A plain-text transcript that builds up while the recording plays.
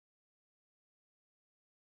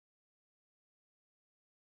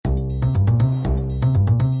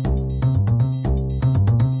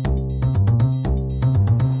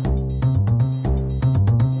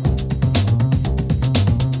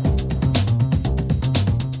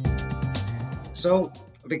So,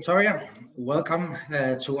 Victoria, welcome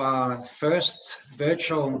to our first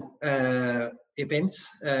virtual event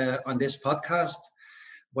on this podcast,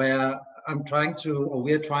 where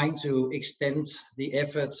we're trying to extend the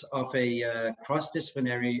efforts of a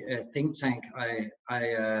cross-disciplinary think tank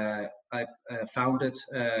I founded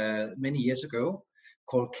many years ago,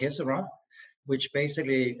 called Kesera, which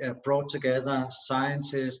basically brought together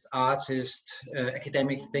scientists, artists,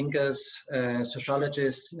 academic thinkers,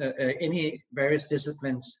 sociologists, any various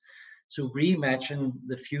disciplines to reimagine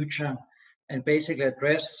the future and basically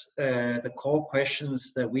address the core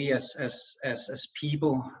questions that we as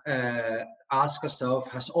people ask ourselves,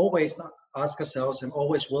 has always asked ourselves and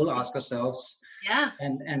always will ask ourselves. Yeah.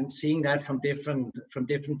 And seeing that from different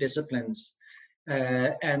disciplines.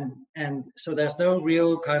 And so there's no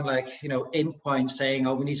real kind of like, end point saying,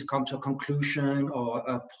 oh, we need to come to a conclusion or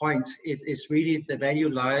a point. It's really the value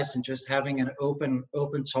lies in just having an open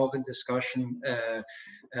talk and discussion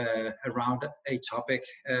around a topic.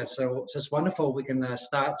 So it's wonderful. We can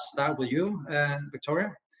start with you,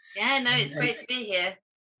 Victoria. Yeah, no, it's great to be here.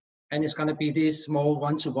 And it's going to be these small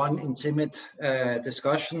one-to-one intimate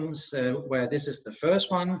discussions where this is the first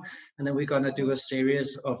one, and then we're going to do a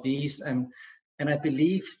series of these. And I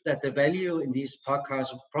believe that the value in these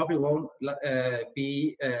podcasts probably won't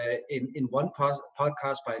be in one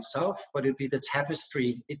podcast by itself, but it'll be the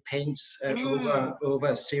tapestry it paints over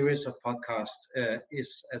a series of podcasts.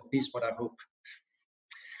 Is at least what I hope.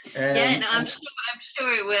 Yeah, no, I'm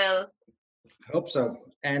sure it will. Hope so.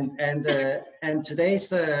 And today's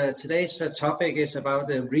topic is about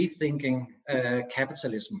the rethinking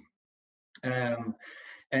capitalism.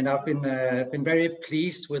 And I've been very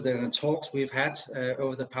pleased with the talks we've had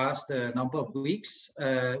over the past number of weeks,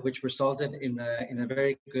 which resulted in a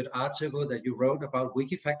very good article that you wrote about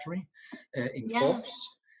Wikifactory in Forbes.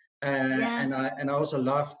 And I also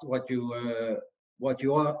loved what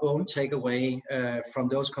your own takeaway from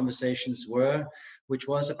those conversations were, which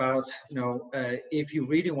was about if you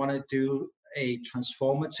really want to do a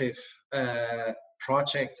transformative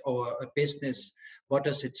project or a business, what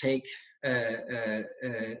does it take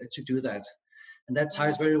to do that? And that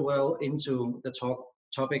ties very well into the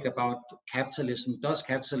topic about capitalism. Does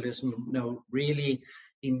capitalism really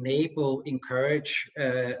encourage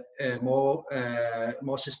more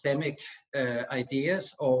systemic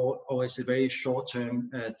ideas, or is it very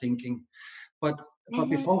short-term thinking? But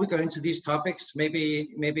before we go into these topics, maybe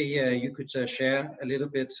you could share a little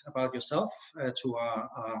bit about yourself to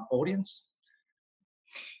our audience.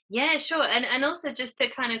 Yeah, sure. And also just to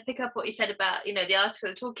kind of pick up what you said about, the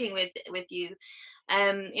article, talking with you,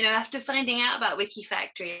 after finding out about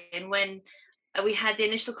Wikifactory and when we had the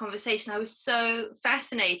initial conversation, I was so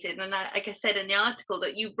fascinated. And like I said in the article,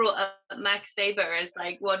 that you brought up Max Weber as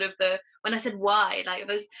like one of the, when I said why, like I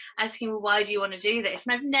was asking, well, why do you want to do this?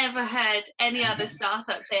 And I've never heard any other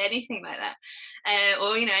startup say anything like that,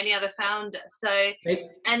 or any other founder. So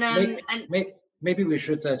maybe we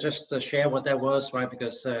should just share what that was, right?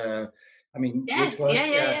 Because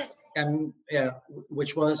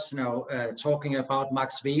which was talking about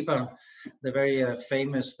Max Weber, the very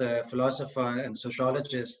famous philosopher and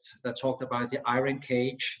sociologist that talked about the iron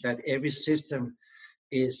cage, that every system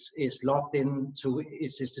is locked into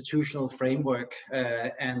its institutional framework,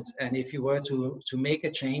 and if you were to make a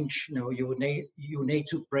change, you need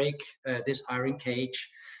to break this iron cage.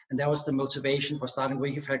 And that was the motivation for starting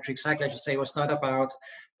Wikifactory. Exactly as you say, it was not about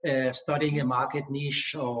studying a market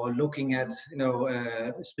niche or looking at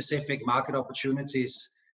specific market opportunities,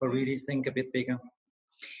 but really think a bit bigger.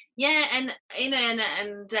 Yeah, and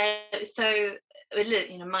so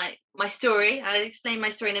my story, I'll explain my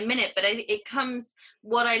story in a minute, but it comes,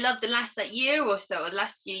 what I love the last year or so, or the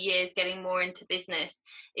last few years getting more into business,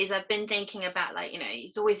 is I've been thinking about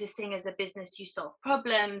it's always this thing as a business, you solve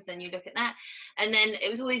problems and you look at that, and then it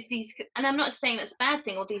was always these, and I'm not saying that's a bad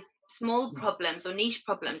thing, all these small problems or niche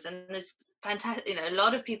problems, and there's fantastic, a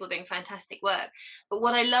lot of people doing fantastic work, but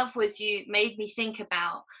what I love was you made me think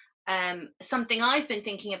about something I've been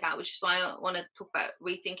thinking about, which is why I want to talk about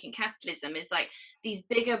rethinking capitalism, is like these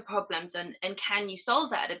bigger problems, and can you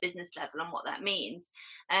solve that at a business level, and what that means.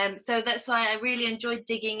 So that's why I really enjoyed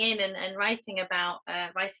digging in and writing about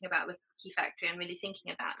Wikifactory and really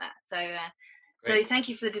thinking about that. So thank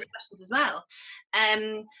you for the discussions as well.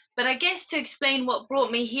 But I guess to explain what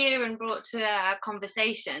brought me here and brought to our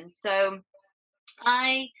conversation. So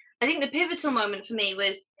I think the pivotal moment for me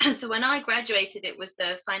was, so when I graduated, it was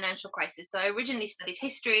the financial crisis. So I originally studied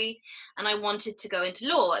history and I wanted to go into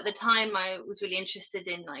law. At the time, I was really interested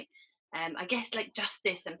in I guess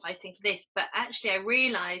justice and fighting for this. But actually, I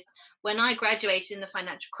realized when I graduated in the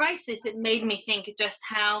financial crisis, it made me think just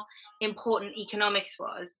how important economics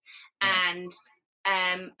was, and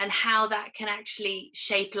how that can actually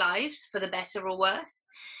shape lives for the better or worse.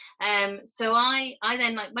 So I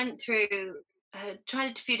then like went through,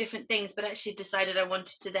 tried a few different things, but actually decided I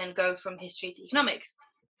wanted to then go from history to economics.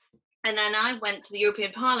 And then I went to the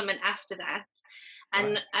European Parliament after that,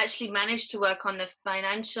 and actually managed to work on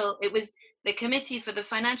it was the Committee for the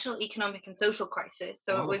Financial, Economic and Social Crisis.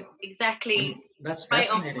 So it was exactly that's right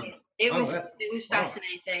on fascinating. point. It was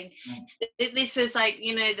fascinating. This was like,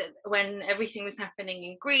 that when everything was happening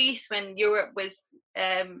in Greece, when Europe was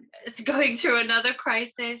going through another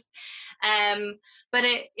crisis. But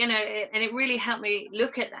it really helped me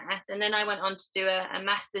look at that. And then I went on to do a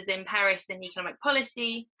master's in Paris in economic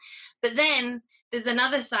policy. But then there's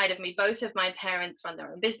another side of me. Both of my parents run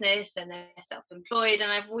their own business and they're self-employed,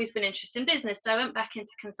 and I've always been interested in business. So I went back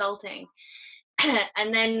into consulting.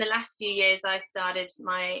 And then the last few years I started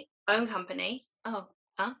my own company.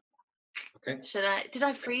 Okay. Did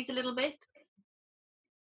I freeze a little bit?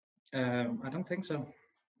 I don't think so.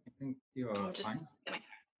 I think you are fine.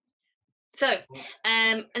 So,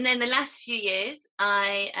 and then the last few years,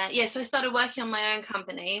 so I started working on my own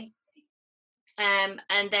company,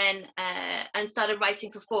 and then and started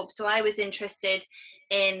writing for Forbes. So I was interested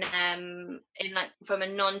in like from a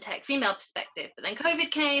non-tech female perspective. But then COVID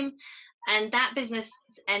came, and that business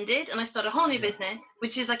ended, and I started a whole new business,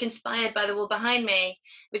 which is like inspired by the wall behind me,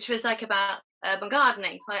 which was like about urban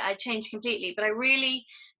gardening. So I changed completely, but I really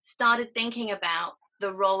started thinking about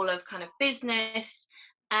the role of kind of business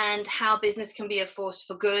and how business can be a force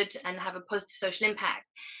for good and have a positive social impact.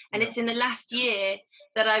 And it's in the last year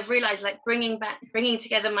that I've realized, like bringing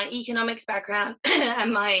together my economics background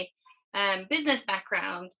and my business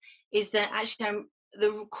background, is that actually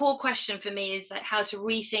the core question for me is like how to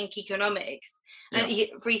rethink economics and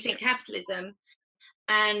rethink capitalism,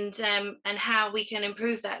 and how we can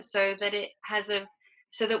improve that so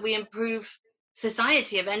that we improve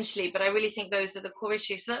society eventually. But I really think those are the core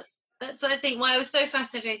issues. So that's I think why I was so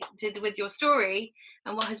fascinated with your story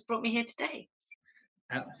and what has brought me here today.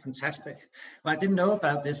 Fantastic. Well, I didn't know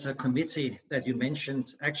about this committee that you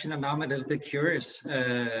mentioned. Actually, now I'm a little bit curious.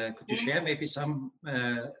 Could you share maybe some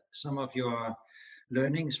of your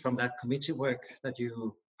learnings from that committee work that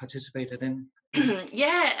you participated in?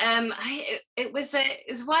 It was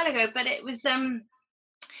a while ago, but it was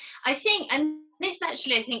I think, and this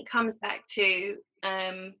actually I think comes back to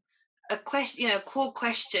a question, a core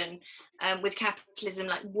question with capitalism,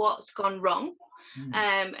 like what's gone wrong,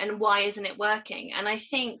 and why isn't it working? And I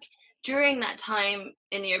think during that time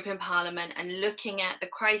in the European Parliament and looking at the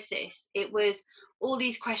crisis, it was all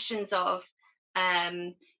these questions of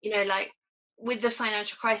like with the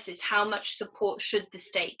financial crisis, how much support should the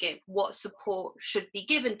state give? What support should be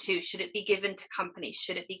given to? Should it be given to companies?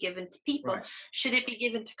 Should it be given to people? Right. Should it be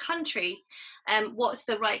given to countries? What's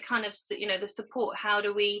the right kind of, the support?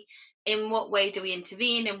 In what way do we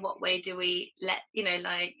intervene? In what way do we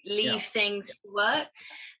leave things to work?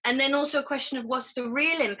 And then also a question of what's the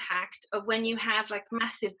real impact of when you have like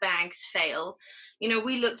massive banks fail.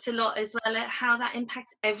 We looked a lot as well at how that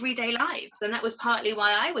impacts everyday lives. And that was partly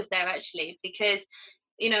why I was there, actually, because,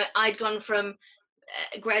 I'd gone from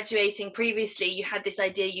graduating previously, you had this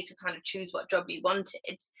idea you could kind of choose what job you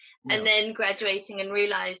wanted, and then graduating and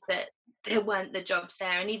realized that there weren't the jobs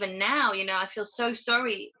there. And even now, I feel so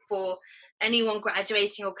sorry for anyone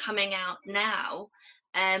graduating or coming out now,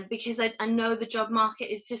 because I know the job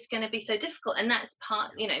market is just going to be so difficult. And that's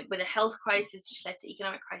part, with a health crisis, which led to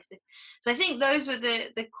economic crisis. So I think those were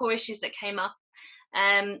the core issues that came up,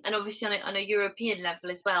 and obviously on a European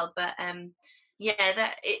level as well. But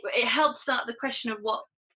that it helped start the question of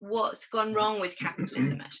what's gone wrong with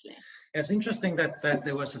capitalism, actually. It's interesting that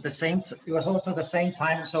there was at the same. It was also the same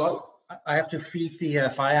time. So I have to feed the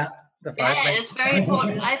fire. The fire. Yeah, it's very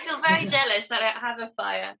important. I feel very jealous that I have a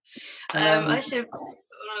fire. I should on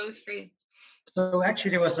the screen. So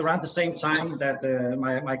actually, it was around the same time that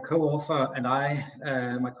my co-author and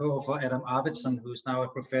my co-author Adam Arvidsson, who's now a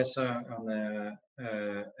professor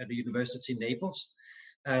at the University in Naples,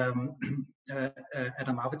 Adam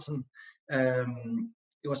Arvidsson.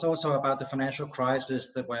 It was also about the financial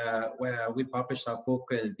crisis where we published our book,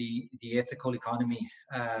 the Ethical Economy,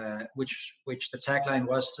 which the tagline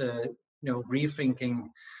was,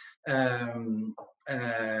 rethinking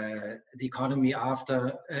the economy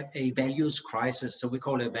after a values crisis. So we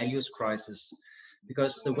call it a values crisis,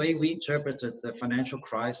 because the way we interpreted the financial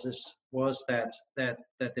crisis was that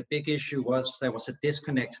the big issue was there was a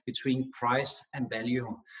disconnect between price and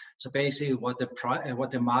value. So basically what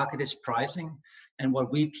the market is pricing and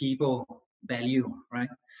what we people value, right?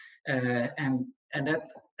 And that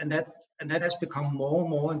and that and that has become more and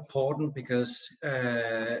more important because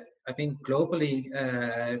I think globally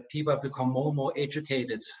people have become more and more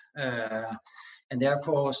educated, and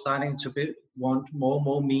therefore starting to want more and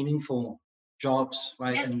more meaningful jobs,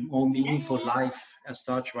 right, Yeah. and more meaningful Yeah. life as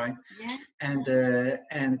such, right? Yeah.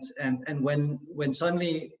 And when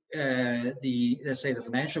suddenly the, let's say, the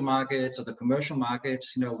financial markets or the commercial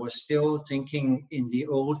markets, were still thinking in the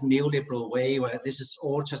old neoliberal way, where this is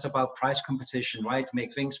all just about price competition, right?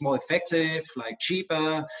 Make things more effective, like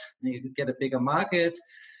cheaper, and you get a bigger market.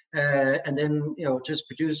 And then just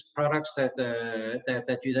produce products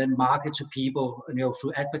that you then market to people,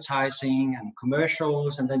 through advertising and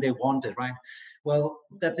commercials, and then they want it, right? Well,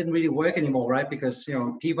 that didn't really work anymore, right? Because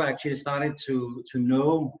people actually started to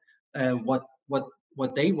know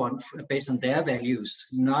what they want based on their values,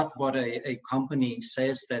 not what a company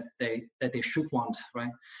says that they should want,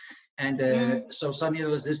 right? And so suddenly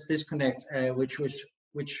there was this disconnect, which was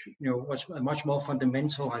a much more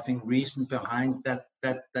fundamental, I think, reason behind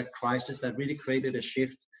that crisis that really created a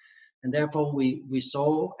shift. And therefore we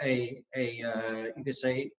saw you could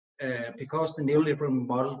say, because the neoliberal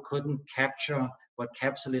model couldn't capture what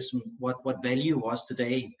capitalism, what value was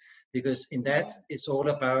today, because in that it's all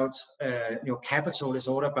about capital is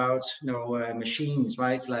all about machines,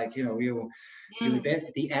 right? Like you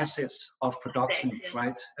invest the assets of production,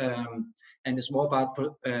 right? And it's more about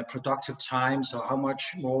productive time. So how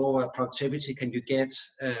much more productivity can you get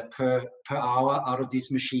per hour out of these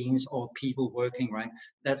machines or people working, right?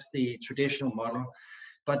 That's the traditional model.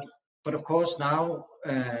 But of course now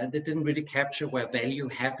they didn't really capture where value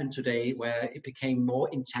happened today, where it became more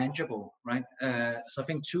intangible, right? So I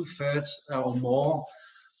think 2/3 or more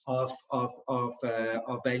of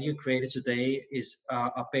value created today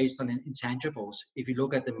are based on intangibles. If you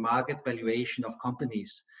look at the market valuation of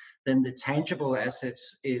companies, then the tangible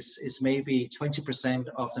assets is maybe 20%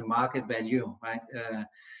 of the market value, right?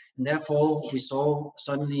 And therefore, we saw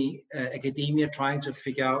suddenly academia trying to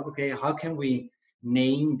figure out, okay, how can we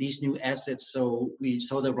name these new assets? So we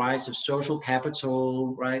saw the rise of social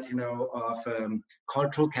capital, right? Of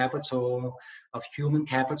cultural capital, of human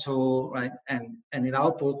capital, right? And in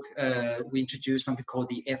our book, we introduced something called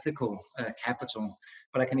the ethical capital,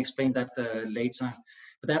 but I can explain that later.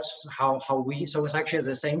 But that's how we. So it's actually at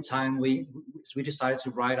the same time we decided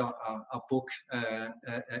to write a book,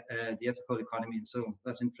 The Ethical Economy. So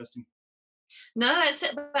that's interesting. No,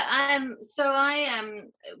 so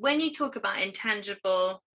when you talk about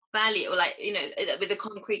intangible value, or like with a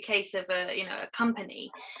concrete case of a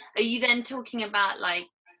company, are you then talking about like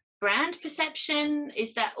brand perception?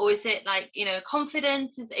 Is that, or is it like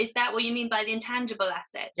confidence? Is that what you mean by the intangible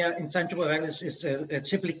asset? Yeah, intangible values is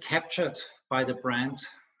typically captured by the brand.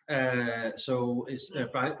 So it's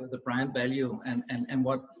by the brand value and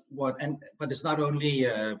what but it's not only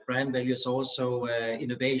brand value, it's also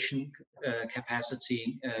innovation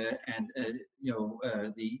capacity and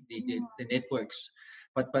the networks.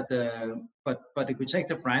 But if we take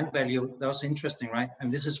the brand value, that's interesting, right?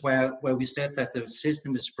 And this is where we said that the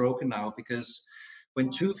system is broken now, because when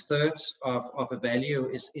 2/3 of a value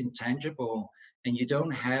is intangible and you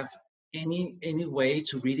don't have any way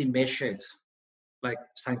to really measure it, like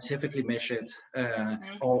scientifically measure it,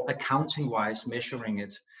 or accounting wise measuring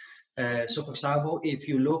it. So for example, if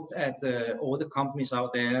you looked at all the companies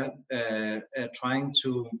out there trying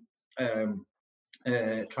to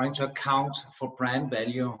account for brand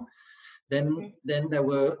value, then there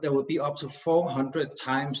would be up to 400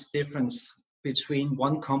 times difference between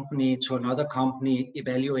one company to another company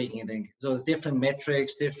evaluating it. So different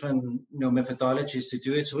metrics, different methodologies to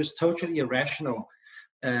do it. So it's totally irrational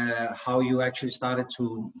how you actually started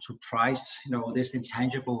to price this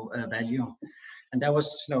intangible value. And that was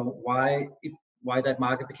why that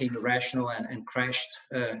market became irrational and crashed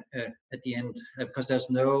at the end, because there's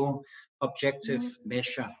no objective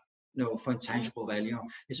measure for intangible value.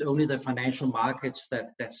 It's only the financial markets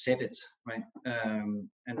that set it, right? And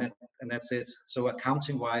that's it. So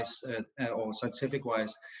accounting wise or scientific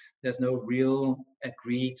wise, there's no real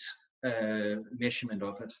agreed measurement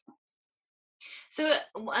of it. So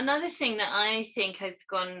another thing that I think has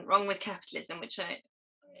gone wrong with capitalism, which I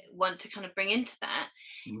want to kind of bring into that,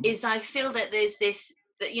 is I feel that there's this,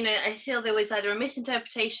 that I feel there was either a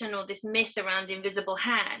misinterpretation or this myth around the invisible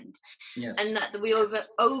hand. Yes. And that we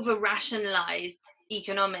over rationalized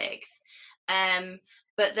economics,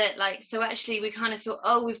 but that so actually we kind of thought,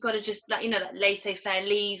 oh, we've got to just that laissez-faire,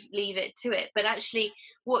 leave it to it. But actually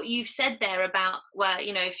what you've said there about, well,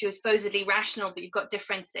 if you're supposedly rational but you've got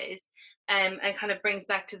differences, and kind of brings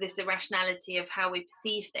back to this irrationality of how we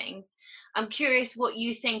perceive things. I'm curious what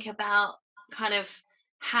you think about kind of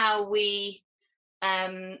how we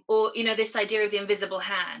or this idea of the invisible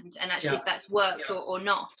hand, and actually if that's worked or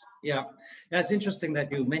not. Yeah, it's interesting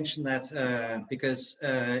that you mentioned that because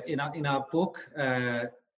in our book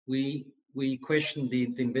we question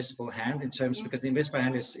the invisible hand in terms, because the invisible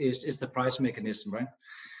hand is the price mechanism, right?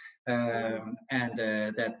 And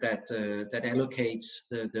that allocates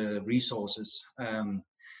the resources.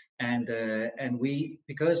 And we,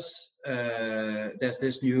 because there's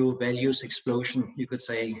this new values explosion, you could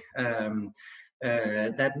say,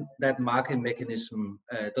 that market mechanism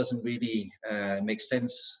doesn't really make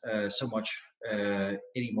sense so much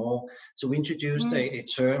anymore. So we introduced a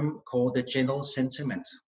term called the general sentiment,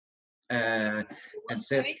 and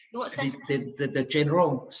said the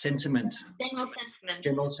general sentiment.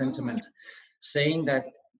 General sentiment, saying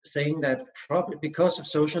that probably because of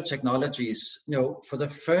social technologies, for the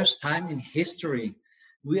first time in history,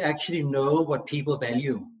 we actually know what people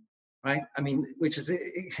value, right? I mean, which is a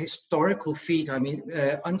historical feat. I mean,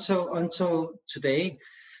 until today,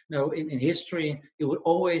 in history, it would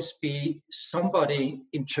always be somebody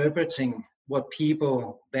interpreting what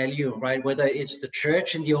people value, right? Whether it's the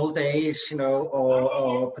church in the old days,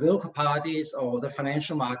 or political parties or the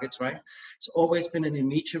financial markets, right? It's always been an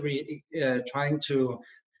intermediary trying to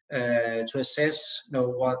assess,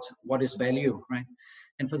 what is value, right?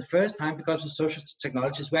 And for the first time, because of social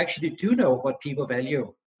technologies, we actually do know what people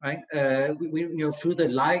value, right? We through the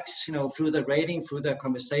likes, through the rating, through the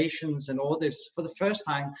conversations and all this for the first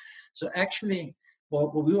time. So actually,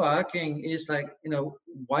 what we were arguing is like,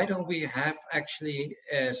 why don't we have actually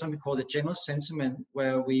something called the general sentiment,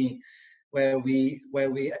 where we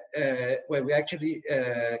actually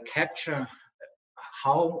capture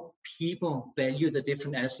how people value the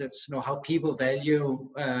different assets, how people value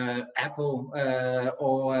Apple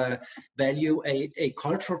or value a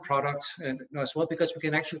cultural product as well, because we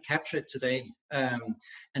can actually capture it today.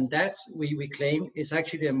 And that's, we claim, is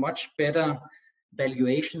actually a much better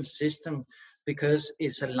valuation system, because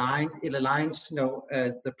it aligns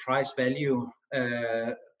the price value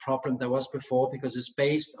problem that was before, because it's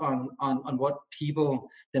based on what people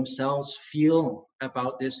themselves feel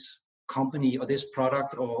about this company or this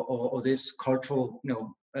product or this cultural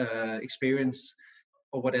experience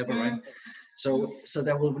or whatever, right? So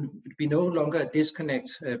there will be no longer a disconnect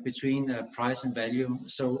between price and value.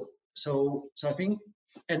 So I think,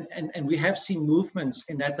 and we have seen movements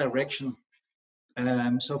in that direction.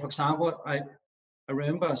 So for example, I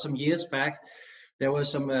remember some years back, there were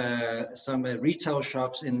some retail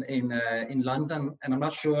shops in London, and I'm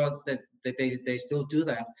not sure that they still do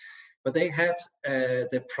that, but they had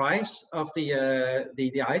the price of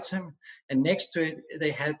the item, and next to it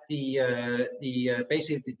they had the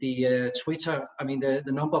basically the Twitter, I mean the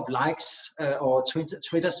number of likes or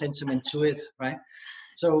Twitter sentiment to it, right?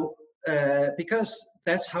 So because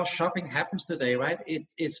that's how shopping happens today, right?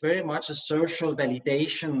 It's very much a social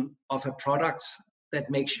validation of a product that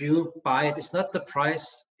makes you buy it. It's not the price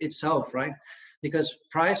itself, right? Because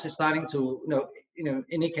price is starting to, in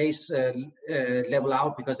any case, level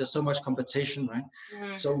out, because there's so much competition, right?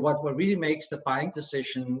 So what really makes the buying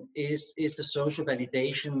decision is the social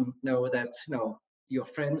validation, that your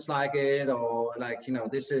friends like it, or like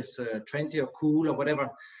this is trendy or cool or whatever.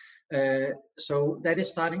 So that is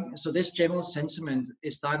starting. So this general sentiment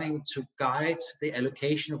is starting to guide the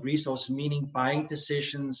allocation of resources, meaning buying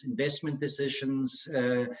decisions, investment decisions,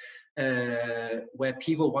 where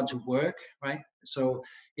people want to work, right? So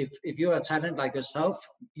if you're a talent like yourself,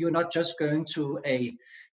 you're not just going to a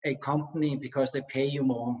company because they pay you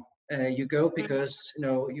more. You go because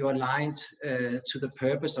you're aligned to the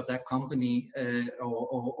purpose of that company,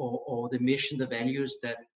 or the mission, the values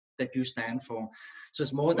that you stand for. So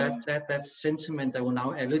it's more that sentiment that will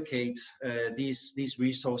now allocate these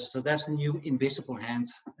resources. So that's a new invisible hand,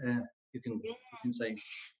 you can say.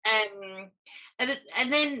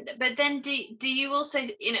 But then do you also,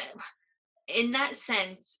 in that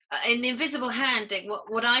sense, an invisible hand,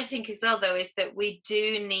 what I think as well though is that we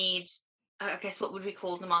do need, I guess, what would we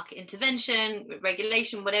call the market intervention,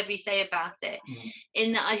 regulation, whatever you say about it.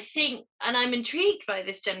 In that I think, and I'm intrigued by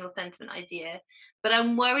this general sentiment idea, but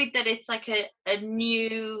I'm worried that it's like a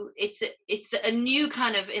new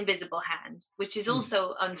kind of invisible hand, which is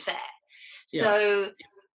also unfair. So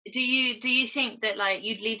do you think that like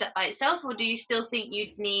you'd leave that by itself, or do you still think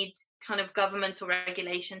you'd need kind of governmental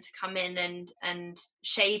regulation to come in and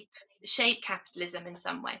shape capitalism in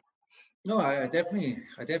some way? No, I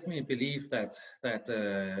definitely believe that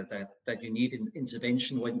you need an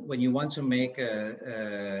intervention when you want to make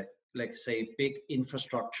like say big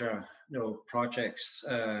infrastructure projects,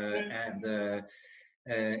 and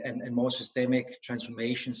and more systemic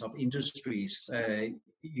transformations of industries,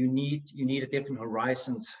 you need a different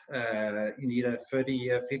horizon. You need a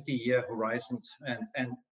 30-year, 50-year horizon,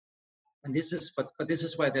 and this is but this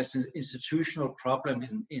is where there's an institutional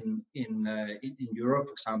problem in Europe,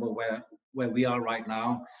 for example, where we are right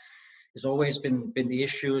now. It's always been the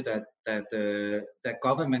issue that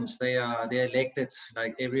governments they're elected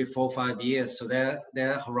like every 4 or 5 years, so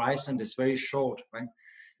their horizon is very short, right?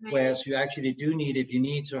 Whereas you actually do need, if you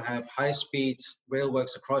need to have high speed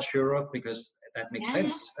railworks across Europe, because that makes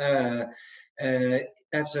sense.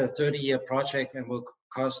 That's a 30-year project and will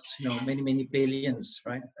cost many billions,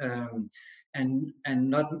 right? And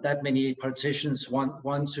not that many politicians want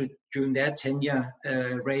to during their tenure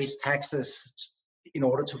raise taxes in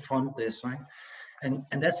order to fund this, right? And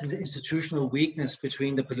that's an institutional weakness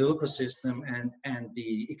between the political system and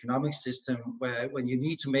the economic system, where when you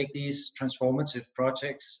need to make these transformative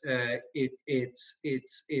projects,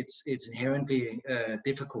 it's inherently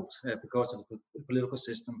difficult because of the political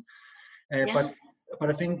system. But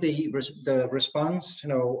I think the response,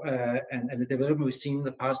 and the development we've seen in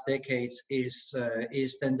the past decades is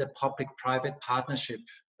then the public-private partnership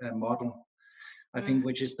model. I think,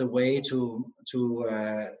 which is the way to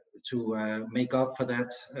make up for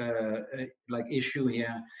that like issue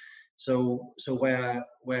here. So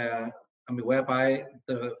whereby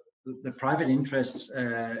the private interests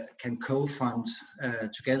can co-fund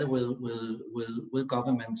together with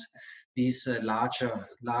government these large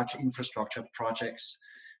infrastructure projects,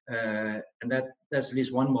 and that's at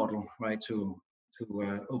least one model, right, to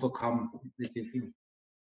overcome this issue,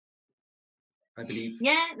 I believe.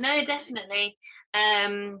 Yeah, no, definitely.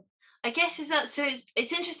 I guess is that so.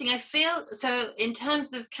 It's interesting. I feel so in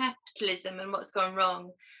terms of capitalism and what's gone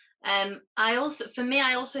wrong. I also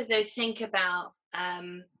though think about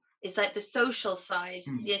it's like the social side,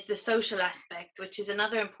 yes, the social aspect, which is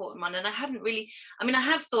another important one. And I hadn't really, I mean, I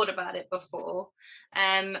have thought about it before,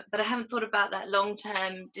 but I haven't thought about that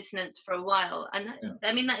long-term dissonance for a while. And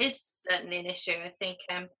I mean, that is certainly an issue. I think.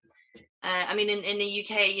 I mean, in the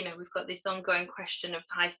UK, we've got this ongoing question of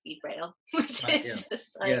high-speed rail, which is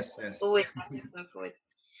just like always going forward.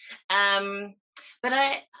 But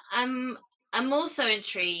I'm also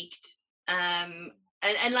intrigued, and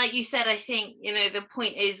like you said, I think the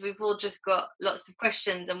point is we've all just got lots of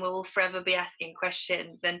questions, and we'll forever be asking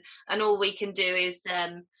questions, and all we can do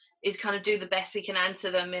is kind of do the best we can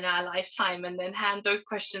answer them in our lifetime, and then hand those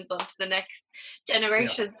questions on to the next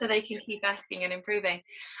generation so they can keep asking and improving.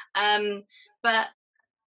 But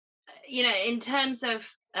in terms of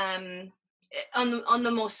on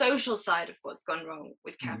the more social side of what's gone wrong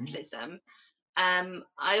with capitalism,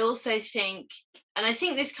 I also think, and I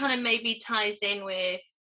think this kind of maybe ties in with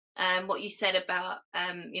what you said about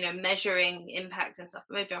measuring impact and stuff.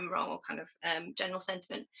 Maybe I'm wrong, or kind of general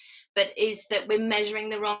sentiment, but is that we're measuring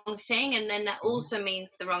the wrong thing, and then that also means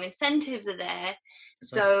the wrong incentives are there.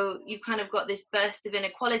 So you've kind of got this burst of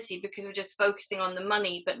inequality because we're just focusing on the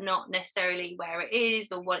money, but not necessarily where it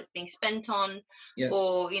is or what it's being spent on,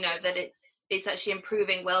 or that it's actually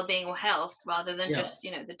improving well-being or health rather than just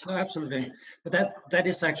the top. No, absolutely. But that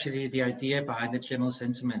is actually the idea behind the general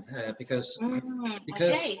sentiment, because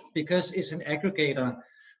it's an aggregator,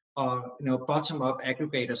 or bottom-up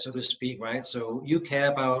aggregator, so to speak, right? So you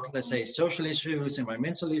care about, let's say, social issues,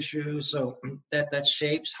 environmental issues, so that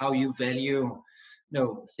shapes how you value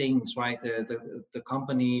things, right? The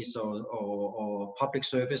companies or public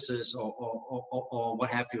services or what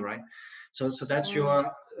have you, right? So that's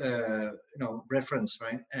your reference,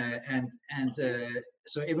 right? And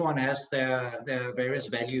so everyone has their various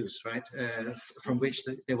values, right? From which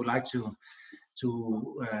they would like to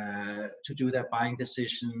do their buying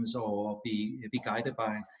decisions or be guided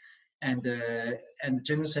by, and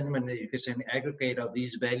general sentiment, you can say, an aggregate of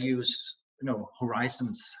these values,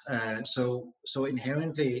 horizons. So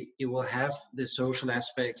inherently it will have the social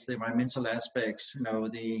aspects, the environmental aspects,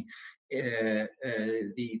 the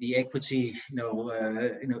equity,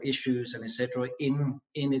 issues, and etc. in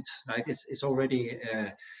it. Right? It's already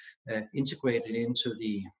integrated into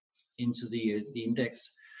the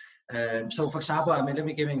index. So, for example, I mean, let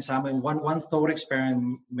me give an example. One thought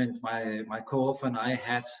experiment my co-author and I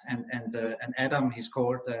had, and Adam, he's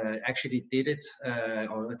called, actually did it,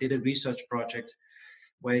 or did a research project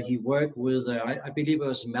where he worked with, I believe it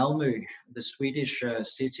was Malmö, the Swedish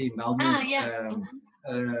city, Malmö,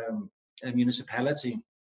 a municipality,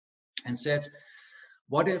 and said,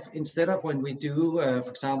 what if instead of when we do, for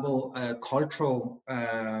example, cultural,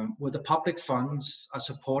 where the public funds are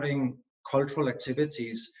supporting cultural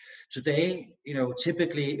activities, today,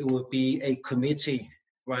 typically it would be a committee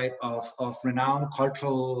right, of renowned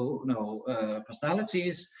cultural,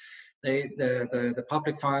 personalities. The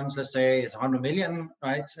public funds, let's say, is 100 million,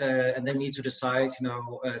 right, and they need to decide,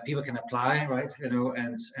 people can apply, right,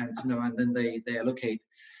 and then they allocate,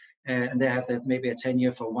 and they have that maybe a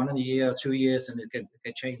 10-year for 1 year or 2 years, and it can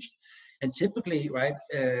get changed. And typically, right,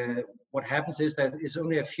 what happens is that it's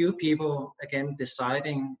only a few people again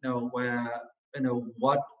deciding, where,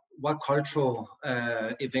 what cultural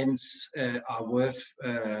events are worth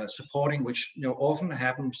supporting, which often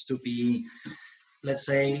happens to be, let's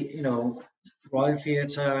say, Royal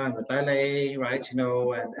Theatre and the ballet, right?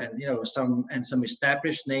 Some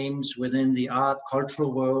established names within the art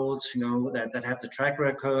cultural world, that have the track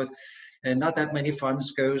record, and not that many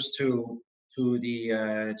funds goes to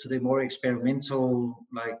the more experimental,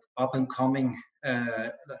 like up and coming,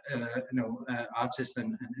 artists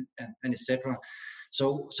and etc.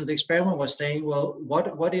 So the experiment was saying, well,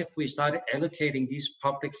 what if we started allocating these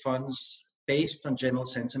public funds based on general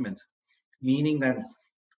sentiment, meaning that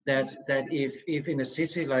if in a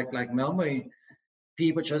city like Malmö,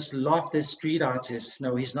 people just love this street artist.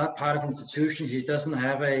 No, he's not part of institutions. He doesn't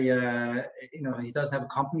have he doesn't have a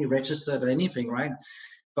company registered or anything, right?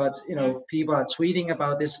 But people are tweeting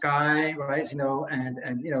about this guy, right?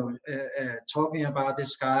 Talking about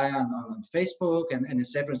this guy on Facebook and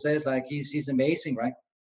etc. Says like he's amazing, right?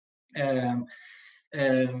 And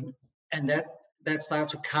that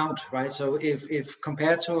starts to count, right? So if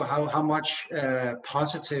compared to how much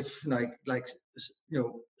positive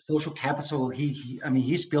social capital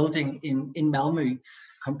he's building in Malmö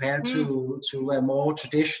compared to a more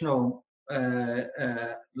traditional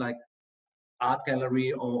like art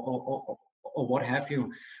gallery or what have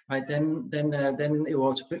you, right? Then it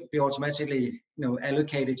will be automatically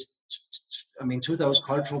allocated to those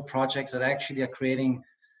cultural projects that actually are creating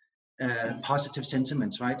positive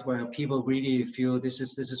sentiments, right? Where people really feel this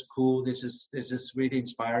is cool, this is really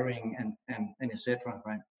inspiring, and etc.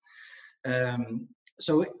 Right?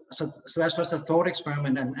 So that's just a thought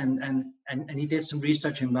experiment, and he did some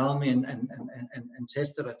research in Malmö and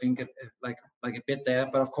tested, I think, like a bit there.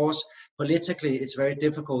 But of course, politically, it's very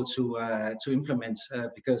difficult to implement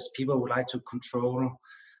because people would like to control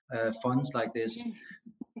funds like this.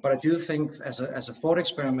 But I do think as a thought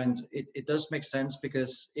experiment, it does make sense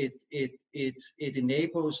because it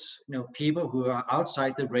enables people who are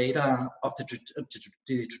outside the radar of the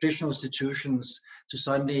traditional institutions to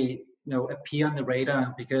suddenly appear on the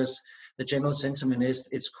radar, because the general sentiment is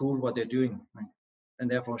it's cool what they're doing, right? And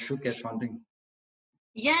therefore should get funding.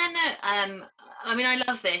 Yeah, no, I mean, I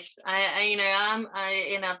love this.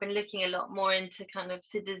 I've been looking a lot more into kind of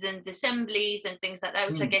citizens' assemblies and things like that,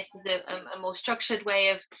 which I guess is a more structured way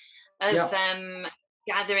of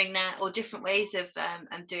gathering that, or different ways of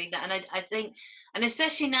doing that. And I think, and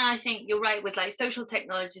especially now, I think you're right with like social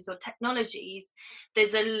technologies or technologies.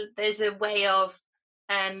 There's a way of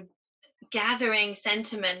gathering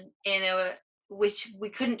sentiment which we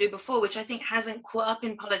couldn't do before, which I think hasn't caught up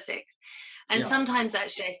in politics. And sometimes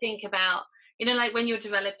actually I think about, like when you're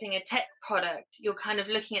developing a tech product, you're kind of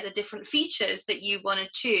looking at the different features that you want to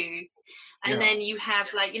choose. And then you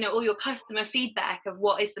have like, all your customer feedback of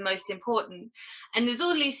what is the most important. And there's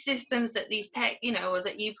all these systems that these tech, or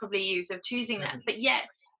that you probably use of choosing that. But yet,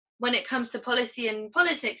 when it comes to policy and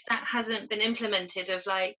politics, that hasn't been implemented of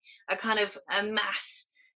like a kind of a mass,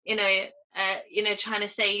 trying to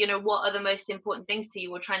say, what are the most important things to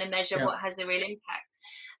you, or trying to measure what has a real impact.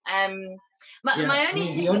 My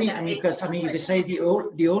only because you could say the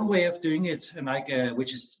old way of doing it, and like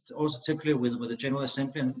which is also typically with the General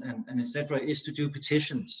Assembly and etc., is to do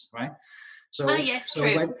petitions, right? So you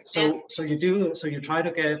try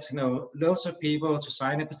to get loads of people to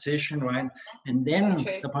sign a petition, right? And then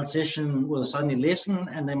the politician will suddenly listen,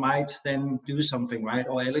 and they might then do something, right,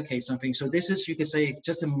 or allocate something. So this is, you could say,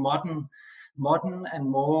 just a modern and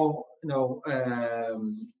more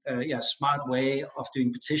smart way of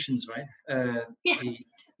doing petitions, right?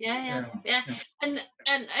 Yeah. And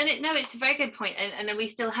it's a very good point, and we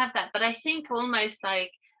still have that. But I think almost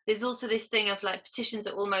like there's also this thing of like petitions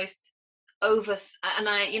are almost over, and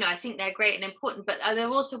I think they're great and important, but they're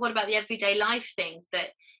also, what about the everyday life things, that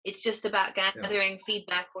it's just about gathering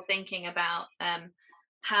feedback or thinking about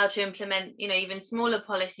how to implement even smaller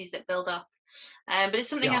policies that build up, but it's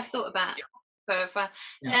something I've thought about for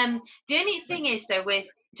the only thing is, though, with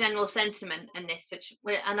general sentiment and this,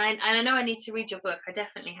 and I know I need to read your book. I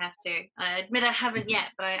definitely have to. I admit I haven't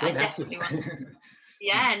yet, but I definitely want to.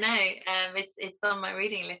 It's on my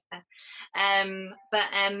reading list now.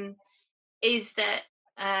 Is that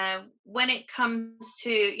when it comes to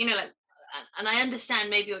like, and I understand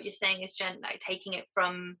maybe what you're saying is like taking it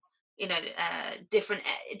from different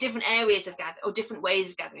areas of gathering, or different ways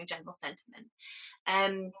of gathering general sentiment.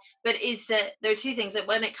 But is that there are two things: that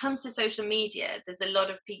when it comes to social media, there's a lot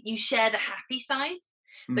of people, you share the happy sides,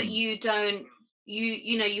 but you don't,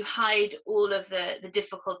 you hide all of the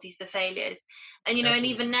difficulties, the failures. And Absolutely. and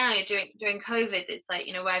even now during COVID, it's like,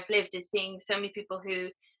 where I've lived is seeing so many people who,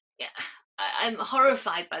 I'm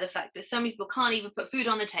horrified by the fact that so many people can't even put food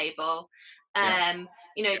on the table, are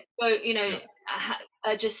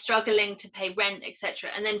just struggling to pay rent, etc.,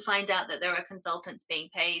 and then find out that there are consultants being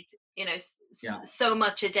paid so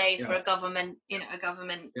much a day for a government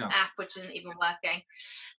app which isn't even working.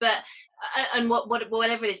 But and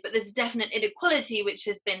whatever it is, but there's definite inequality which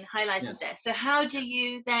has been highlighted there. So how do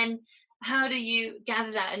you gather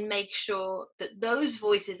that and make sure that those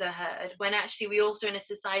voices are heard, when actually we also in a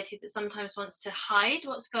society that sometimes wants to hide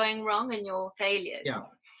what's going wrong and your failures?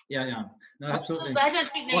 No, absolutely. But I don't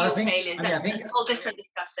think they're failures. That's a whole different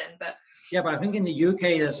discussion. But but I think in the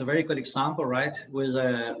UK there's a very good example, right? With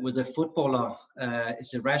a footballer,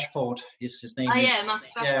 it's a Rashford. His name is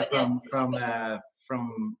Marcus Rashford,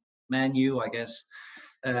 from Man U, I guess.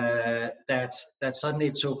 That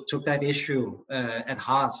suddenly took that issue at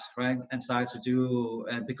heart, right, and started to do,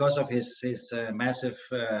 because of his massive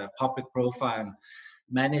public profile,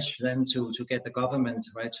 managed then to get the government,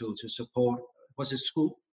 right, to support. Was it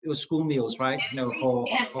school? It was school meals, right? For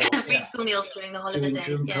free school meals during the holidays,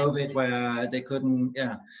 during COVID, where they couldn't.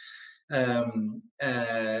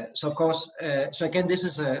 So of course, so again, this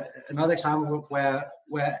is another example where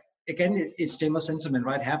again it's general sentiment,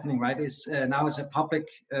 right, happening, right? It's now it's a public,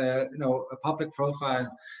 a public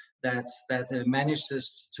profile that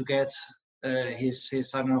manages to get his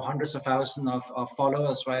I don't know, hundreds of thousands of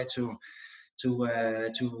followers, right, to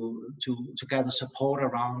gather support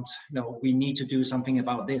around, we need to do something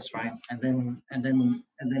about this, right? And then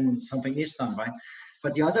something is done, right?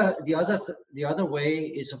 But the other way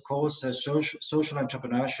is, of course, social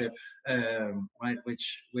entrepreneurship, right?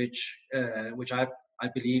 Which I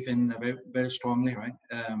believe in very, very strongly, right?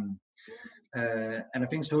 And I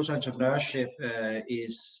think social entrepreneurship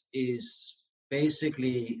is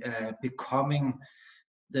basically becoming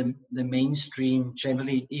the mainstream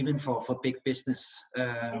generally, even for big business.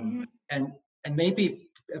 And maybe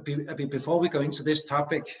before we go into this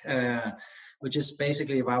topic, which is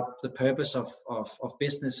basically about the purpose of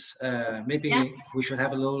business, maybe we should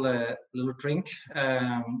have a little drink.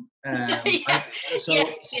 So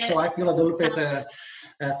I feel a little bit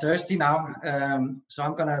thirsty now. So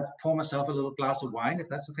I'm gonna pour myself a little glass of wine, if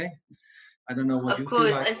that's okay. I don't know what you feel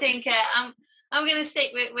like. Of course, I think I'm going to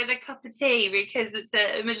stick with a cup of tea, because it's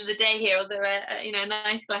the middle of the day here, although a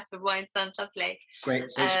nice glass of wine sounds lovely. Great.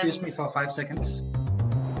 So excuse me for 5 seconds.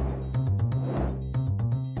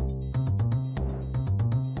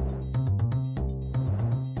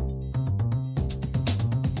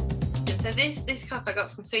 So this cup I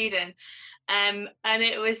got from Sweden, and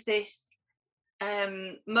it was this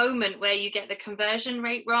moment where you get the conversion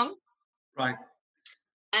rate wrong. Right.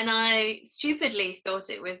 And I stupidly thought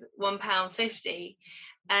it was £1.50,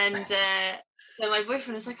 and so my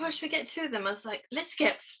boyfriend was like, "Oh, should we get 2 of them?" I was like, "Let's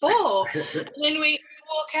get 4." And then we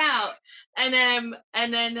walk out, and then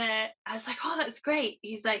I was like, "Oh, that's great."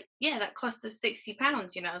 He's like, "Yeah, that cost us £60." I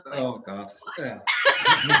was like, "Oh God." Yeah.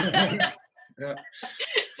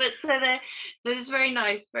 But so there's very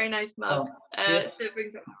nice mug.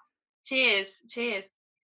 Cheers. Cheers.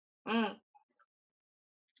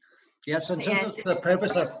 Yeah, so in terms of the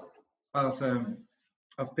purpose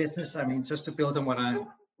of business, I mean, just to build on what I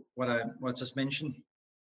just mentioned,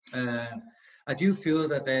 I do feel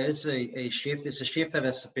that there is a shift. It's a shift that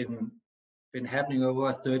has been happening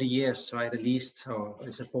over 30 years, right, at least, or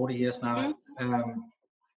is it 40 years now,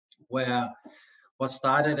 where what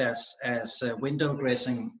started as window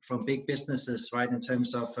dressing from big businesses, right, in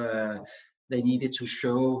terms of they needed to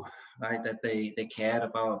show, right, that they cared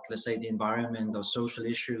about, let's say, the environment or social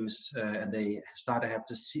issues, and they started to have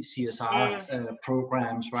the CSR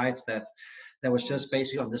programs, right, that was just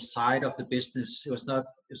basically on the side of the business. It was not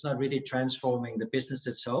really transforming the business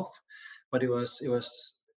itself, but it was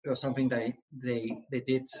something they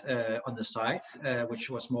did on the side, which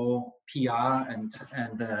was more PR and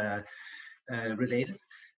related.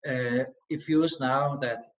 It feels now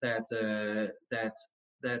that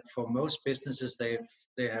for most businesses they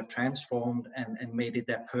have transformed and made it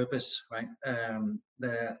their purpose, right?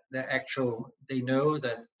 They know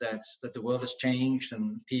that the world has changed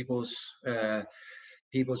and people's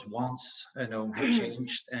wants, have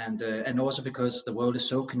changed, and also because the world is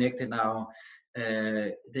so connected now,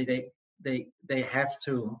 they have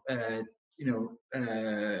to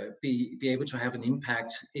be able to have an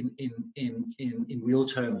impact in real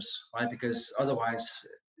terms, right? Because otherwise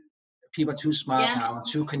people are too smart now and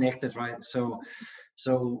too connected, right? So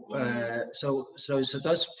it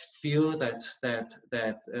does feel that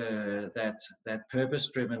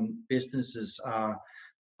purpose-driven businesses are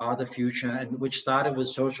the future, and which started with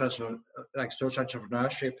social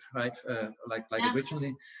entrepreneurship, right? Like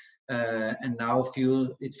originally, and now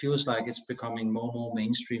it feels like it's becoming more and more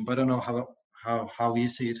mainstream. But I don't know how you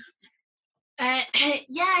see it.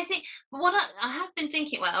 Yeah, I think what I have been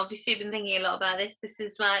thinking. Well, obviously, I've been thinking a lot about this. This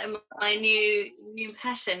is my new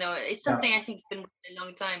passion, or it's something I think has been a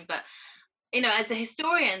long time. But as a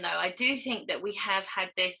historian, though, I do think that we have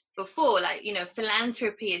had this before. Like,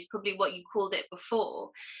 philanthropy is probably what you called it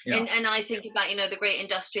before. And I think about the great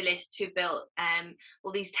industrialists who built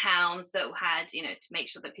all these towns that had to make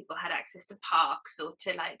sure that people had access to parks or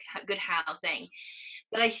to like good housing.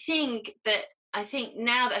 But I think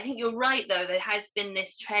now that I think you're right, though, there has been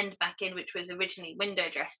this trend back in, which was originally window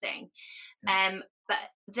dressing. But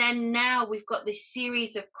then now we've got this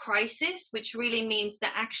series of crises, which really means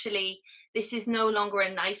that actually this is no longer a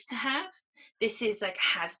nice to have. This is like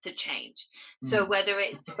has to change. So whether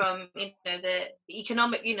it's from the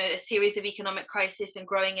economic, a series of economic crisis and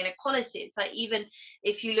growing inequalities, like even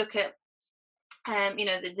if you look at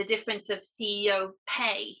the difference of CEO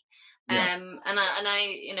pay. And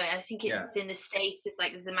I think it's in the States, it's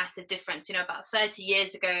like there's a massive difference. About 30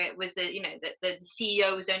 years ago, it was the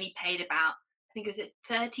CEO was only paid about, I think it was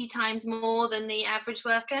 30 times more than the average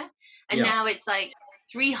worker, and now it's like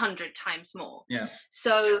 300 times more.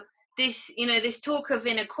 So this talk of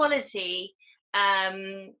inequality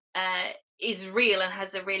is real and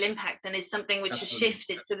has a real impact, and is something which has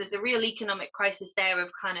shifted. So there's a real economic crisis there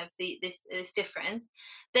of kind of this difference.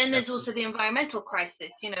 Then there's also the environmental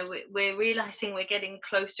crisis. We're realizing we're getting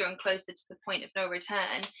closer and closer to the point of no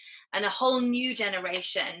return, and a whole new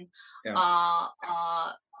generation are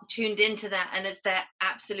tuned into that, and it's their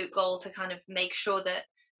absolute goal to kind of make sure that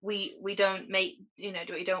we don't we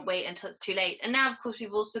don't wait until it's too late. And now, of course,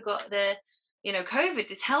 we've also got the COVID,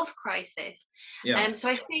 this health crisis. So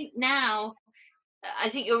I think now, I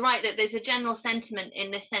think you're right that there's a general sentiment in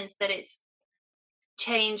the sense that it's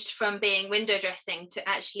changed from being window dressing to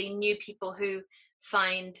actually new people who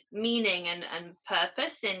find meaning and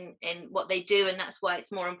purpose in what they do, and that's why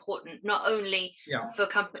it's more important not only for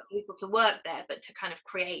people to work there, but to kind of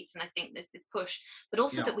create. And I think there's this push, but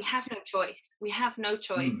also that we have no choice.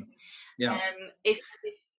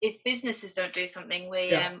 If businesses don't do something,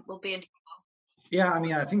 we'll be in trouble. Yeah, I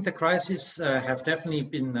mean, I think the crisis have definitely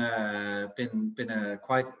been a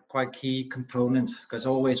quite key component, because it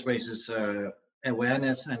always raises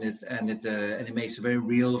awareness, and it makes it very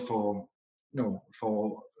real for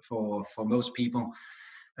most people.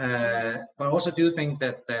 But I also do think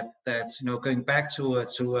that going back to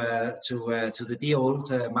the dear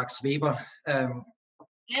old Max Weber,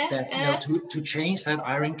 to change that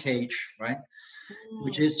iron cage, right?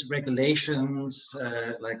 Which is regulations,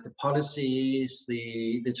 like the policies,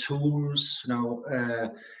 the tools,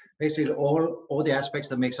 basically all the aspects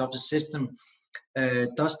that makes up the system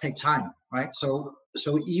does take time, right? So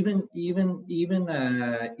even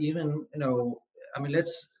I mean,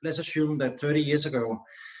 let's assume that 30 years ago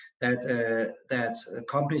that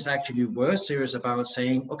companies actually were serious about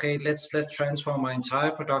saying, okay, let's transform our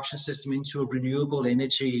entire production system into a renewable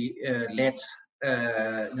energy led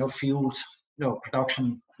fueled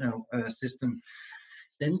production system.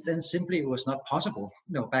 Then simply it was not possible.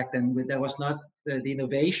 Back then there was not the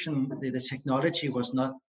innovation, the technology was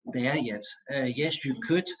not there yet. Yes, you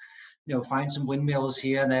could find some windmills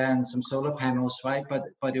here and there and some solar panels, right?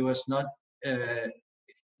 But it was not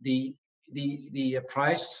the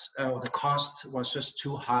price or the cost was just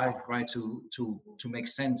too high, right, to make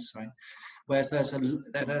sense, right? Whereas there's been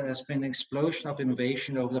an explosion of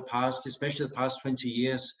innovation over the past, especially the past 20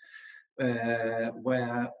 years,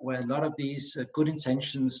 where a lot of these good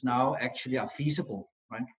intentions now actually are feasible,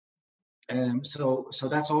 right? So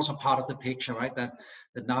that's also part of the picture, right? That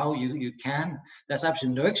now you can. There's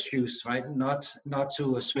absolutely no excuse, right? Not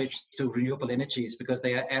to switch to renewable energies, because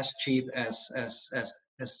they are as cheap as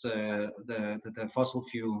the fossil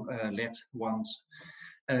fuel led ones.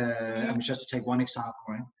 I mean, just to take one example,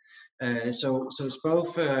 right? So it's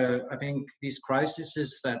both. I think these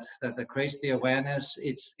crises that create the awareness.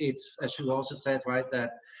 It's as you also said, right,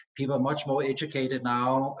 that people are much more educated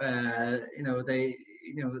now.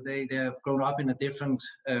 They have grown up in a different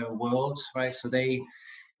world, right? So they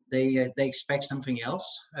they expect something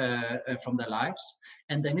else from their lives.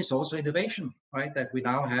 And then it's also innovation, right? That we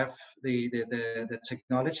now have the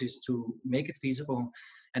technologies to make it feasible,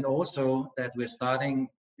 and also that we're starting,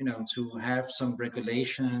 to have some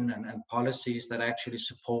regulation and policies that actually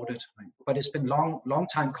support it. Right? But it's been long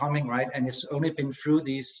time coming, right? And it's only been through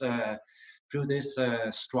this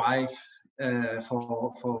strife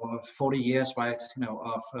for 40 years, right?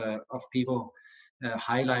 Of people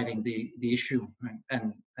highlighting the issue, right?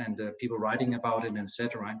 and people writing about it,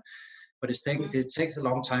 etc. Right? But it takes a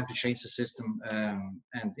long time to change the system,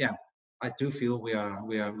 and yeah, I do feel we are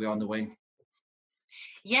on the way.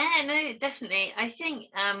 Yeah, no, definitely. I think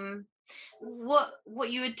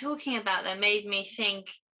what you were talking about there made me think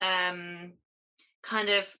kind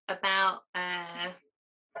of about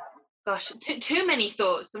gosh, too many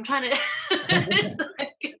thoughts. I'm trying to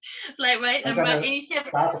it's like right, I'm right. gonna And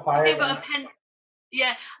start the fire I've got again. a pen.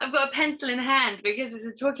 Yeah, I've got a pencil in hand because as I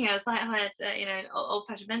was talking, I was like, I had an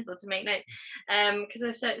old-fashioned pencil to make notes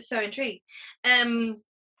because I was so intrigued.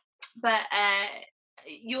 But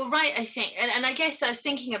you're right, I think, and I guess I was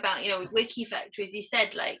thinking about with Wikifactory, as you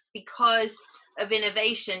said, like because of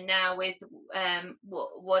innovation now with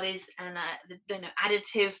what is an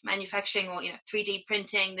additive manufacturing or 3D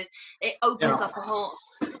printing. It opens up a whole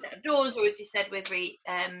set of doors, or as you said, with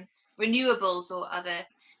renewables or other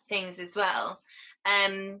things as well.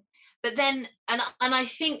 But then, and I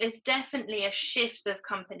think there's definitely a shift of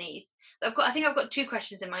companies. I think I've got two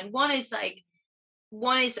questions in mind. One is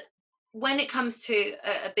when it comes to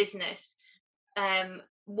a business,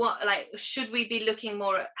 should we be looking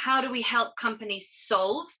more at how do we help companies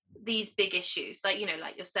solve these big issues, like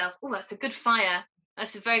like yourself? Oh, that's a good fire.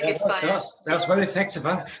 That's a very good fire. That was very effective,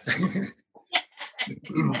 huh?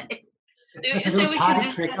 It's a So little we party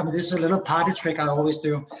can trick. I mean, this is a little party trick I always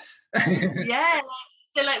do. yeah.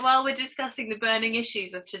 So while we're discussing the burning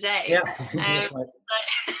issues of today, yeah, that's right.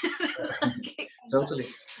 Totally.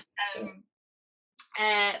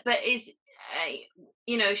 But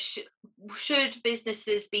should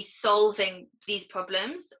businesses be solving these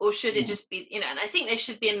problems, or should it just be and I think there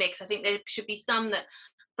should be a mix. I think there should be some that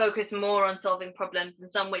focus more on solving problems and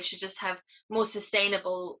some which should just have more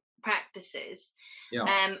sustainable practices.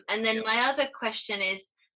 And then my other question is,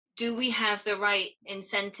 do we have the right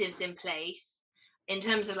incentives in place in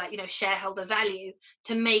terms of shareholder value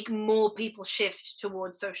to make more people shift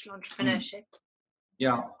towards social entrepreneurship?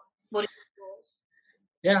 What is yours?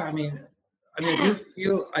 Yeah, I mean,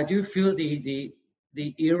 I do feel the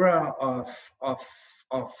era of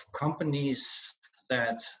companies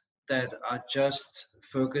that are just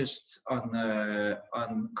focused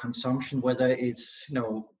on consumption, whether it's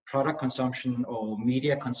product consumption or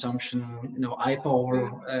media consumption,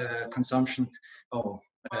 eyeball consumption or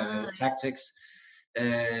tactics,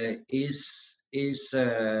 is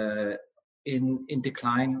in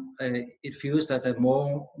decline. It feels that there are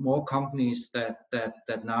more companies that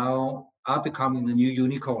now are becoming the new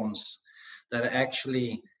unicorns, that are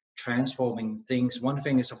actually transforming things. One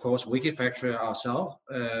thing is, of course, Wikifactory ourselves,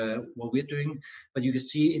 what we're doing, but you can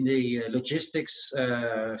see in the logistics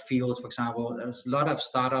field, for example, there's a lot of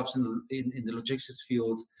startups in the logistics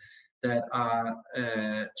field that are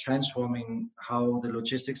transforming how the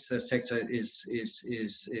logistics sector is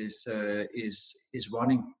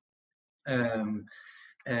running. And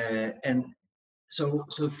so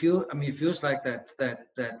it feels like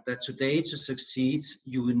that today, to succeed,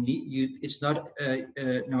 it's not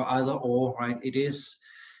either or, right? It is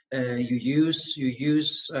you use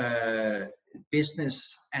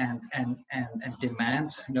business and demand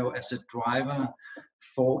as a driver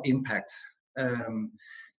for impact.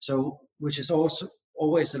 So which is also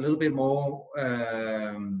always a little bit more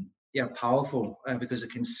powerful because it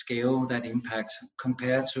can scale that impact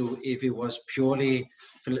compared to if it was purely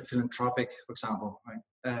philanthropic, for example, right?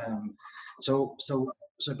 So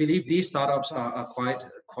I believe these startups are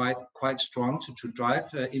quite strong to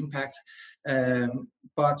drive impact.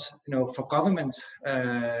 But for government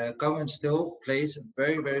still plays a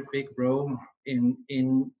very big role in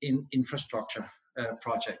infrastructure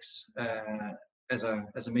projects, as I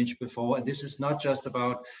mentioned before. And this is not just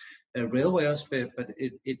about railways, but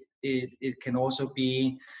it can also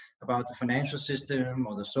be about the financial system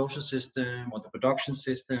or the social system or the production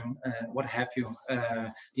system, what have you.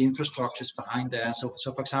 The infrastructures behind there. So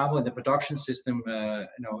for example, in the production system,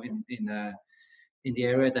 in the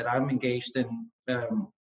area that I'm engaged in,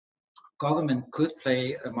 government could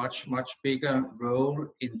play a much bigger role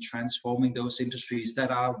in transforming those industries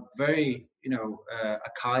that are very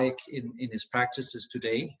archaic in its practices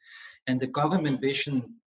today. And the government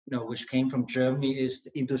vision, which came from Germany, is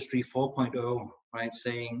Industry 4.0, right?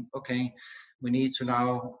 Saying, okay, we need to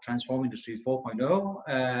now transform Industry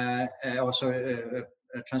 4.0, also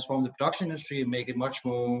transform the production industry and make it much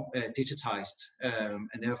more digitized,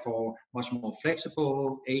 and therefore much more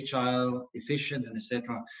flexible, agile, efficient, and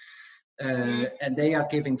etc. And they are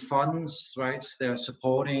giving funds, right? They are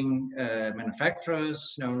supporting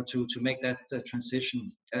manufacturers, to make that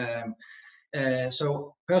transition.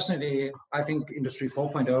 So personally, I think Industry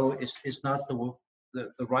 4.0 is not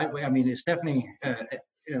the right way. I mean, it's definitely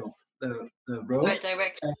the road, right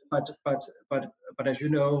direction. But as you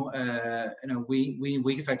know, we in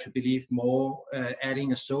Wikifactory believe more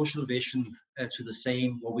adding a social vision to the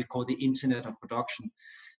same, what we call the Internet of Production.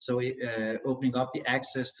 So opening up the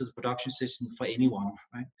access to the production system for anyone,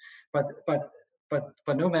 right?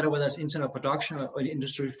 But no matter whether it's Internet production or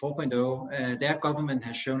Industry 4.0, their government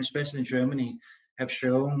has shown, especially in Germany, have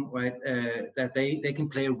shown, right, that they can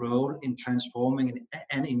play a role in transforming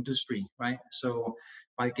an industry, right? So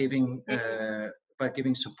by giving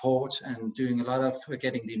support and doing a lot of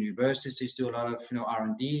getting the universities do a lot of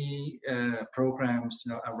R&D programs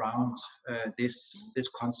around this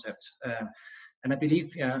concept. And I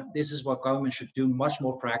believe this is what government should do much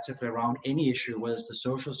more proactively around any issue, whether it's the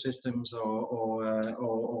social systems or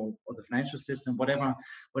the financial system,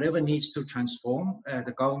 whatever needs to transform.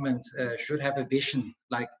 The government should have a vision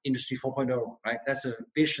like Industry 4.0, right? That's a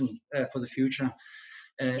vision for the future.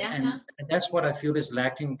 And that's what I feel is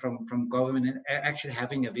lacking from government, actually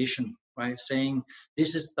having a vision, right? Saying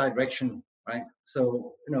this is direction, right?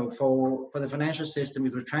 So for the financial system,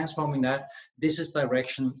 if we're transforming that, this is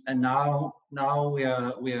direction, and now we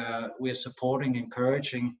are supporting,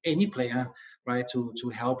 encouraging any player, right, to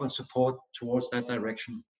help and support towards that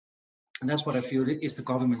direction, and that's what I feel is the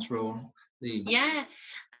government's role.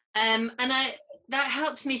 And that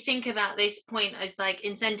helps me think about this point as like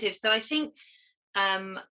incentives. So I think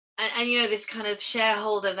and this kind of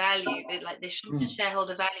shareholder value, like this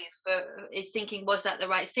shareholder value is thinking, was that the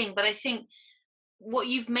right thing? But I think what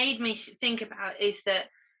you've made me think about is that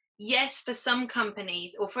yes, for some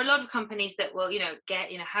companies, or for a lot of companies that will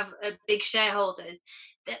have a big shareholders,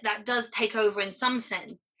 that does take over in some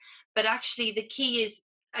sense. But actually the key is,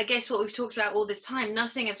 I guess, what we've talked about all this time,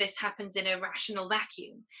 nothing of this happens in a rational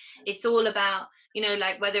vacuum. It's all about,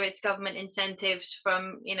 like whether it's government incentives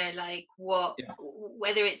from,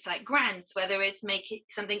 whether it's like grants, whether it's making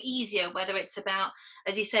something easier, whether it's about,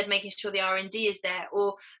 as you said, making sure the R&D is there,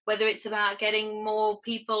 or whether it's about getting more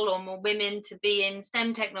people or more women to be in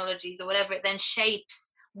STEM technologies or whatever, it then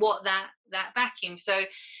shapes what that vacuum. So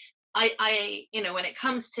I when it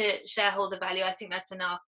comes to shareholder value, I think that's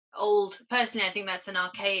personally, I think that's an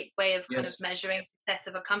archaic way of kind of measuring success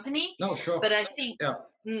of a company. No, sure. But I think,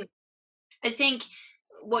 I think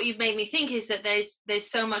what you've made me think is that there's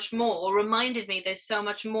so much more, or reminded me there's so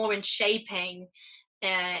much more in shaping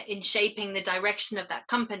the direction of that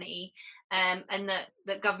company, and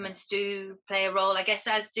that governments do play a role, I guess,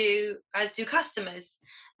 as do customers.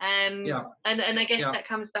 And I guess that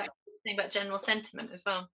comes back to the thing about general sentiment as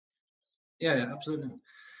well. Yeah, absolutely.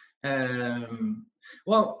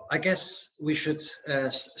 Well, I guess we should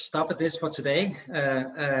stop at this for today.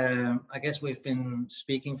 I guess we've been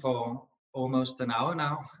speaking for almost an hour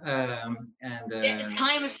now, and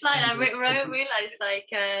time has flown. I realized,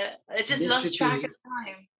 I just lost track of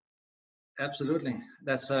time. Absolutely,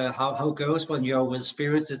 that's how it goes when you're with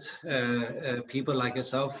spirited people like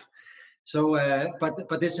yourself. So,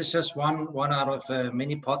 but this is just one out of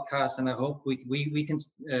many podcasts, and I hope we can,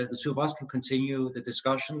 the two of us can continue the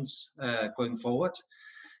discussions going forward.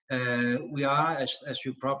 We are, as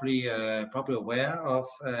you're probably aware of,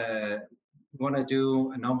 want to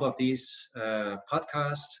do a number of these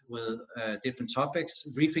podcasts with different topics.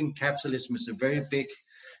 Rethinking capitalism is a very big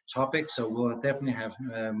topic, so we'll definitely have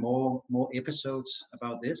more episodes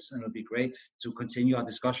about this, and it'll be great to continue our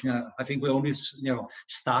discussion. I think we only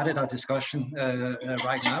started our discussion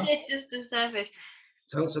right now. It's just the surface.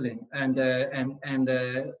 Totally, and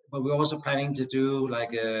but we're also planning to do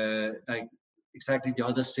like exactly the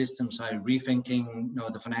other systems, like rethinking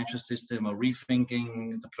the financial system, or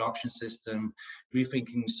rethinking the production system,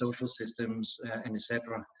 rethinking social systems, and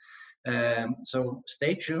etc. So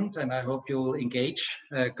stay tuned, and I hope you'll engage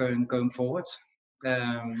going forward.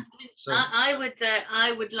 So I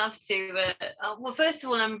would love to. Well, first of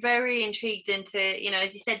all, I'm very intrigued into,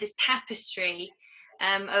 as you said, this tapestry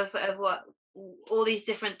of what all these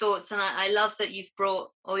different thoughts, and I love that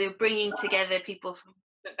you're bringing together people from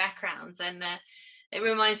different backgrounds, and it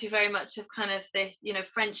reminds me very much of kind of this,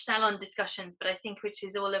 French salon discussions, but I think which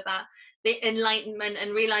is all about the enlightenment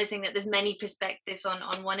and realizing that there's many perspectives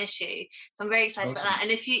on one issue. So I'm very excited about that.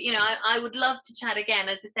 And if I would love to chat again.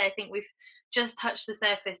 As I say, I think we've just touched the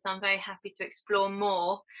surface, so I'm very happy to explore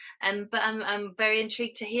more. But I'm very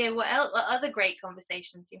intrigued to hear what other great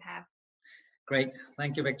conversations you have. Great,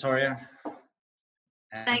 thank you, Victoria.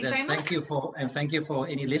 Thanks very much. Thank you for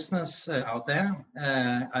any listeners out there.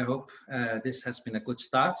 I hope this has been a good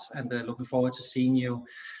start, and looking forward to seeing you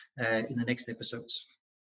in the next episodes.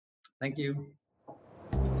 Thank you.